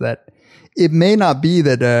is that it may not be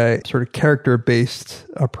that a sort of character-based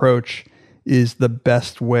approach is the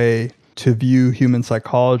best way to view human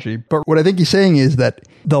psychology. But what I think he's saying is that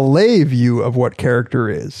the lay view of what character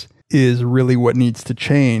is really what needs to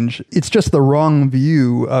change. It's just the wrong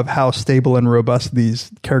view of how stable and robust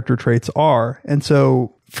these character traits are. And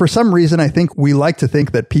so for some reason, I think we like to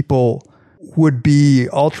think that people would be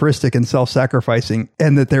altruistic and self-sacrificing,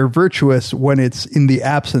 and that they're virtuous when it's in the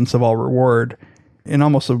absence of all reward. in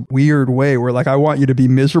almost a weird way where like, I want you to be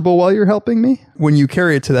miserable while you're helping me. When you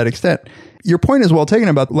carry it to that extent, your point is well taken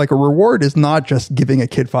about like a reward is not just giving a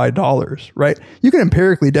kid $5, right? You can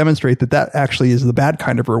empirically demonstrate that that actually is the bad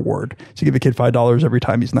kind of reward to give a kid $5 every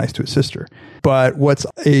time he's nice to his sister. But what's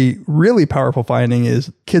a really powerful finding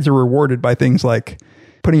is kids are rewarded by things like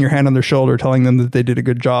putting your hand on their shoulder, telling them that they did a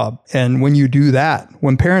good job. And when you do that,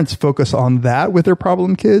 when parents focus on that with their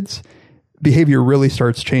problem kids, behavior really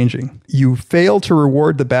starts changing. You fail to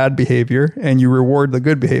reward the bad behavior and you reward the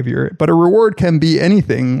good behavior. But a reward can be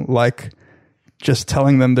anything like just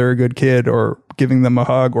telling them they're a good kid or giving them a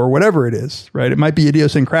hug or whatever it is, right? It might be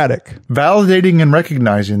idiosyncratic. Validating and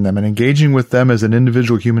recognizing them and engaging with them as an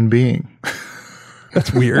individual human being.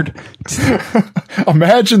 That's weird.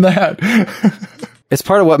 Imagine that. It's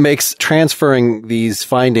part of what makes transferring these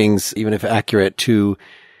findings, even if accurate, to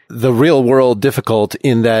the real world difficult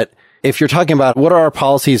in that if you're talking about what are our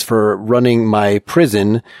policies for running my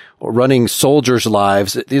prison or running soldiers'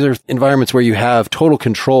 lives, these are environments where you have total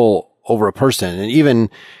control over a person. And even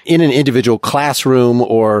in an individual classroom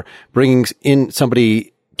or bringing in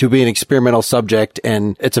somebody to be an experimental subject,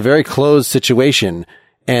 and it's a very closed situation.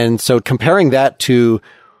 And so comparing that to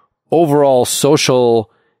overall social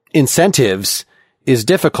incentives is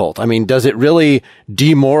difficult. I mean, does it really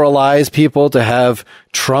demoralize people to have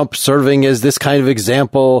Trump serving as this kind of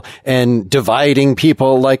example and dividing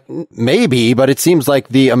people? Like, maybe, but it seems like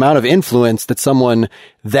the amount of influence that someone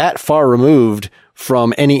that far removed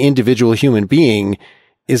from any individual human being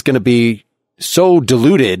is going to be so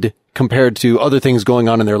diluted compared to other things going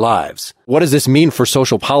on in their lives. What does this mean for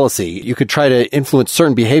social policy? You could try to influence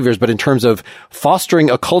certain behaviors, but in terms of fostering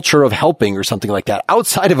a culture of helping or something like that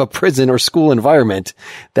outside of a prison or school environment,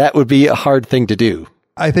 that would be a hard thing to do.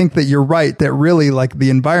 I think that you're right that really like the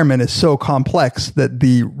environment is so complex that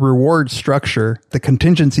the reward structure, the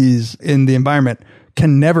contingencies in the environment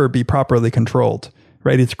can never be properly controlled,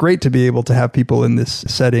 right? It's great to be able to have people in this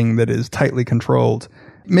setting that is tightly controlled.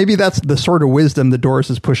 Maybe that's the sort of wisdom that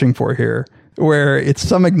Doris is pushing for here, where it's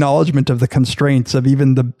some acknowledgement of the constraints of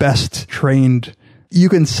even the best trained. You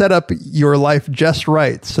can set up your life just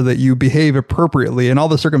right so that you behave appropriately in all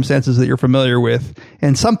the circumstances that you're familiar with,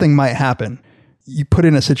 and something might happen. You put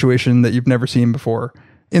in a situation that you've never seen before.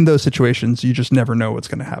 In those situations, you just never know what's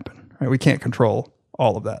going to happen. Right? We can't control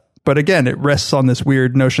all of that. But again, it rests on this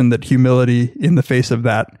weird notion that humility in the face of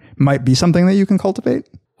that might be something that you can cultivate.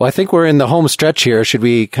 Well, I think we're in the home stretch here. Should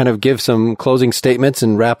we kind of give some closing statements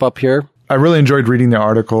and wrap up here? I really enjoyed reading the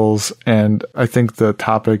articles, and I think the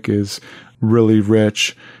topic is really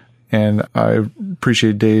rich. And I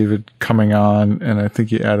appreciate David coming on, and I think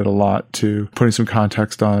he added a lot to putting some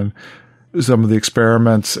context on some of the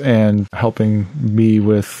experiments and helping me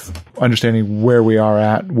with understanding where we are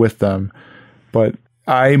at with them. But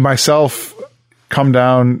I myself come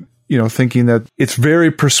down thinking that it's very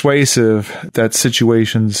persuasive that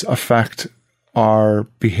situations affect our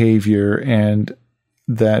behavior and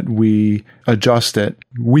that we adjust it.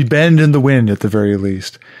 We bend in the wind at the very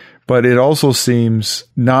least. But it also seems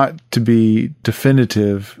not to be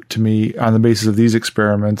definitive to me on the basis of these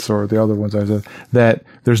experiments or the other ones I said, that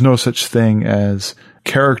there's no such thing as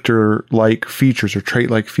character-like features or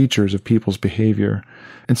trait-like features of people's behavior.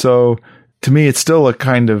 And so to me, it's still a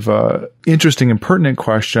kind of interesting and pertinent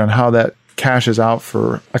question on how that cashes out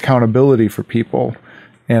for accountability for people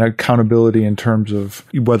and accountability in terms of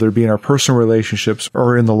whether it be in our personal relationships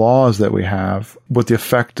or in the laws that we have, what the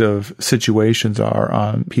effect of situations are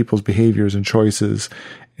on people's behaviors and choices.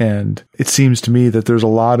 And it seems to me that there's a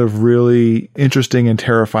lot of really interesting and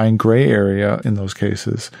terrifying gray area in those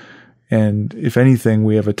cases. And if anything,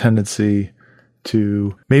 we have a tendency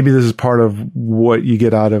to, maybe this is part of what you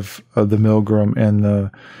get out of the Milgram and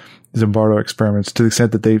the Zimbardo experiments, to the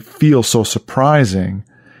extent that they feel so surprising,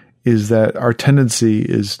 is that our tendency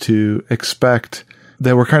is to expect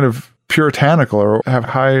that we're kind of puritanical or have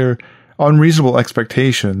higher, unreasonable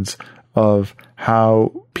expectations of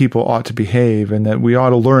how people ought to behave, and that we ought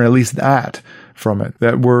to learn at least that from it,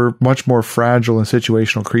 that we're much more fragile and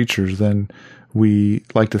situational creatures than we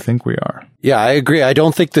like to think we are. Yeah, I agree. I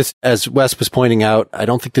don't think this, as Wes was pointing out, I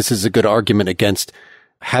don't think this is a good argument against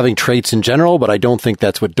having traits in general, but I don't think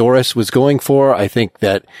that's what Doris was going for. I think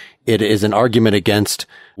that it is an argument against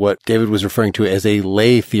what David was referring to as a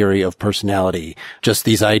lay theory of personality. Just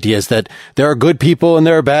these ideas that there are good people and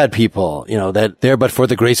there are bad people, that there but for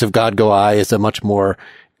the grace of God go I is a much more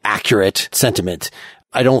accurate sentiment.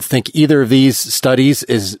 I don't think either of these studies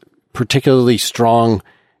is particularly strong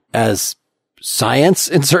as science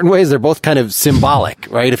in certain ways. They're both kind of symbolic,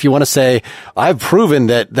 right? If you want to say, I've proven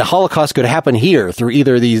that the Holocaust could happen here through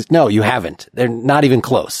either of these. No, you haven't. They're not even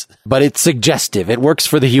close. But it's suggestive. It works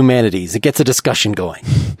for the humanities. It gets a discussion going.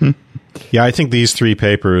 Yeah, I think these three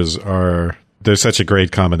papers they're such a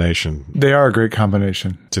great combination. They are a great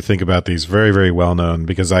combination. To think about these, very, very well known,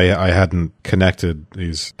 because I hadn't connected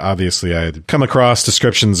these. Obviously, I had come across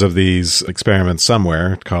descriptions of these experiments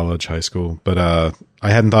somewhere, college, high school, but I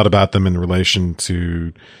hadn't thought about them in relation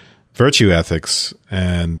to virtue ethics.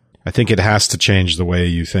 And I think it has to change the way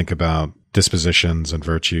you think about dispositions and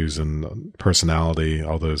virtues and personality,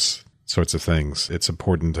 all those sorts of things. It's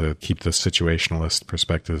important to keep the situationalist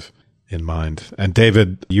perspective in mind. And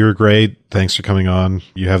David, you're great. Thanks for coming on.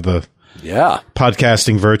 You have the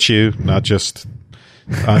podcasting virtue, not just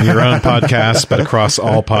on your own podcast, but across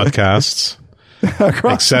all podcasts,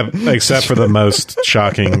 except for the most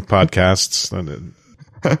shocking podcasts.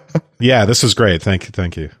 Yeah, this was great.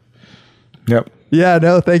 Thank you. Yep. Yeah,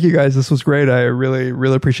 no, thank you guys. This was great. I really,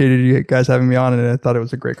 really appreciated you guys having me on, and I thought it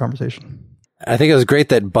was a great conversation. I think it was great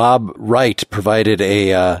that Bob Wright provided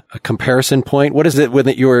a comparison point. What is it where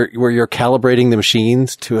you're calibrating the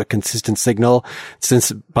machines to a consistent signal?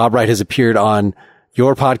 Since Bob Wright has appeared on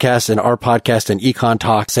your podcast and our podcast and Econ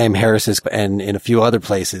Talk, Sam Harris's, and in a few other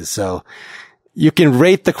places. So you can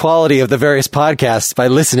rate the quality of the various podcasts by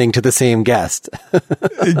listening to the same guest.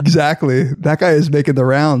 Exactly. That guy is making the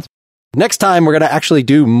rounds. Next time, we're going to actually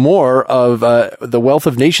do more of The Wealth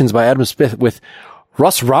of Nations by Adam Smith with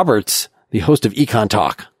Russ Roberts, the host of Econ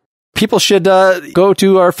Talk. People should go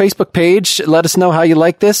to our Facebook page. Let us know how you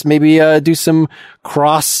like this. Maybe do some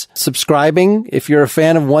cross-subscribing. If you're a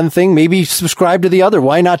fan of one thing, maybe subscribe to the other.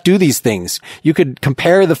 Why not do these things? You could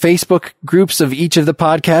compare the Facebook groups of each of the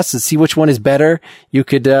podcasts and see which one is better. You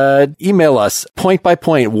could email us point by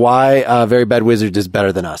point why Very Bad Wizards is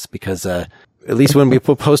better than us, because at least when we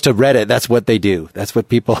post to Reddit, that's what they do. That's what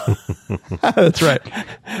people... That's right.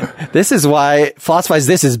 This is why Philosophize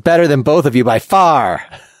This is better than both of you by far.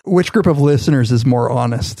 Which group of listeners is more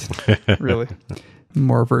honest? Really?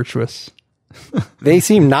 More virtuous? They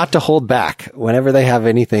seem not to hold back whenever they have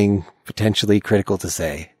anything potentially critical to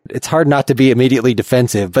say. It's hard not to be immediately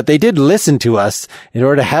defensive, but they did listen to us in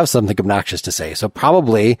order to have something obnoxious to say. So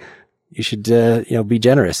probably you should be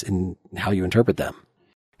generous in how you interpret them.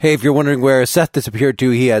 Hey, if you're wondering where Seth disappeared to,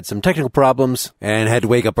 he had some technical problems and had to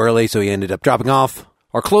wake up early, so he ended up dropping off.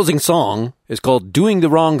 Our closing song is called Doing the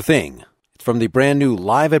Wrong Thing. It's from the brand new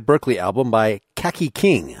Live at Berkeley album by Kaki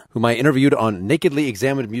King, whom I interviewed on Nakedly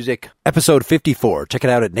Examined Music, episode 54. Check it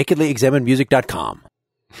out at nakedlyexaminedmusic.com.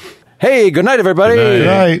 Hey, good night, everybody. Good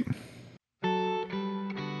night. Good night.